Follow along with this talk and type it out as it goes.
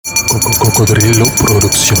Cocodrilo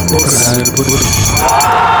Producciones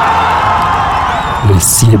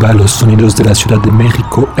les lleva los sonidos de la Ciudad de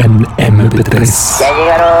México en MP3. Ya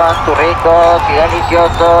llegaron turritos y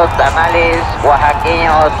deliciosos tamales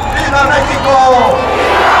oaxaqueños. ¡Viva México!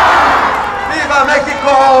 ¡Viva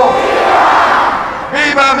México!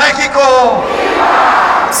 ¡Viva México!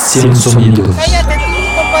 100 sonidos. ¡Cállate tú,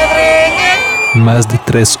 compadre! Más de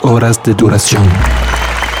 3 horas de duración.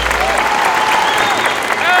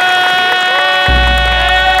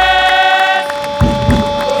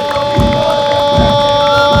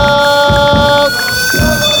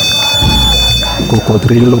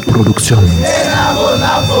 Cocodrilo Producciones.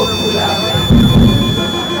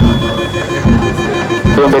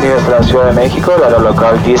 Bienvenidos a la Ciudad de México, la hora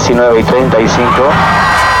local 19:35.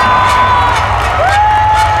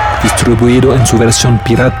 Distribuido en su versión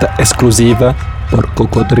pirata exclusiva por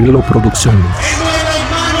Cocodrilo Producciones.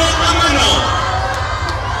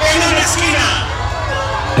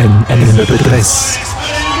 En MP3.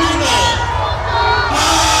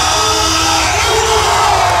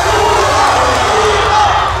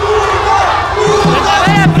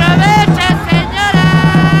 Aprovecha, señora.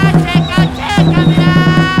 Checa, mira.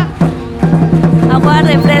 Agua,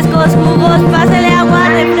 refrescos, jugos, pásele agua,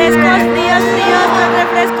 refrescos, fríos, con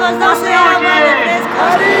refrescos, 12 agua,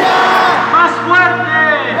 refrescos. ¡María! ¡Más fuerte!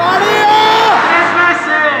 ¡María! 3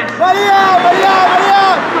 veces! ¡María! ¡María! ¡María!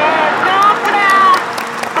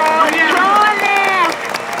 Colchones,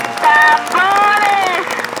 tambores,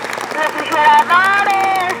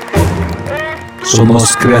 refrigeradores, Somos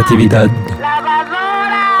creatividad.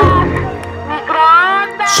 lavadoras,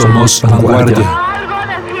 microondas. Somos vanguardia. Algo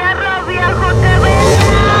de fierro viejo que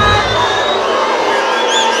vende.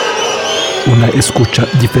 Una escucha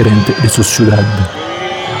diferente de su ciudad.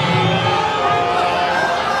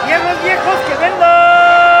 ¡Hierros viejos que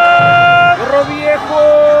vendan! ¡Hierro viejo!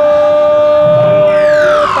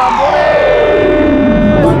 ¡Tambores!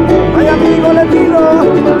 ¡Ay, amigo, le pido!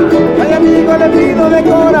 ¡Ay, amigo, le pido de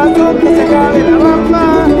corazón que se acabe la bamba!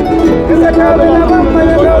 ¡Que se acabe la bamba y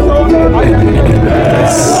el corazón! ¡Ay, amigo, le pido!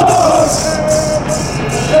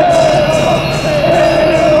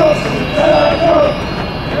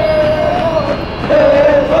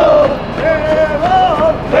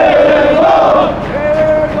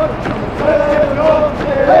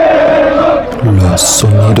 Los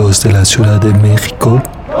sonidos de la Ciudad de México,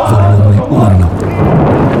 volumen 1.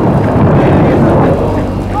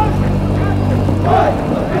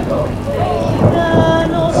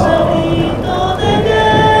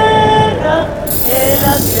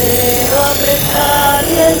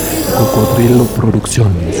 Cocodrilo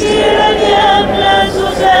Producciones. Tiembla en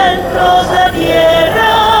sus centros de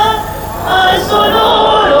tierra al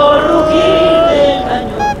sonoro rugir del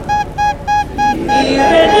cañón. Y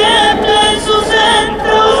retiembla en sus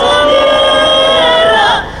centros de tierra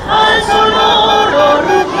al sonoro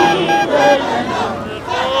rugir del cañón.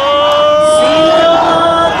 Si la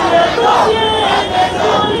patria tú tienes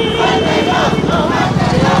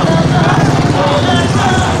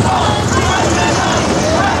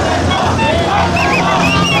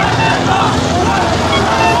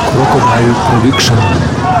Crocodile Production.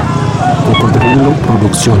 Cocodrilo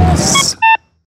Producciones.